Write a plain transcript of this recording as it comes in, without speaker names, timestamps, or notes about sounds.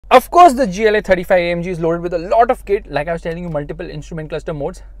Of course, the GLA 35 AMG is loaded with a lot of kit. Like I was telling you, multiple instrument cluster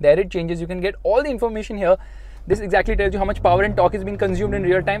modes. There it changes. You can get all the information here. This exactly tells you how much power and torque is being consumed in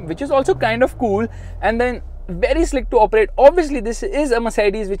real time, which is also kind of cool. And then very slick to operate. Obviously, this is a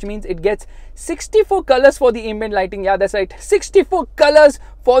Mercedes, which means it gets 64 colors for the ambient lighting. Yeah, that's right, 64 colors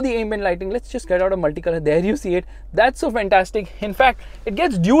for the ambient lighting. Let's just get out a multicolor. There you see it. That's so fantastic. In fact, it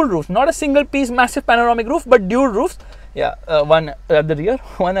gets dual roofs, not a single piece massive panoramic roof, but dual roofs. Yeah, one at the rear,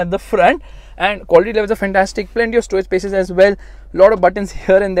 one at the front, and quality levels are fantastic. Plenty of storage spaces as well. Lot of buttons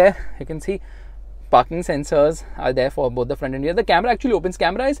here and there. You can see parking sensors are there for both the front and rear. The camera actually opens.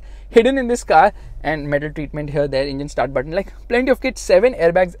 Camera is hidden in this car, and metal treatment here, there, engine start button. Like plenty of kit, 7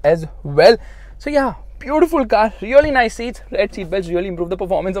 airbags as well. So yeah, beautiful car, really nice seats. Red seat belts really improve the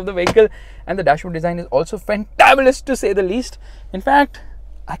performance of the vehicle, and the dashboard design is also fantabulous to say the least. In fact,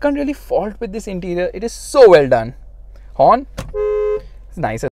 I can't really fault with this interior. It is so well done. Horn, it's nice.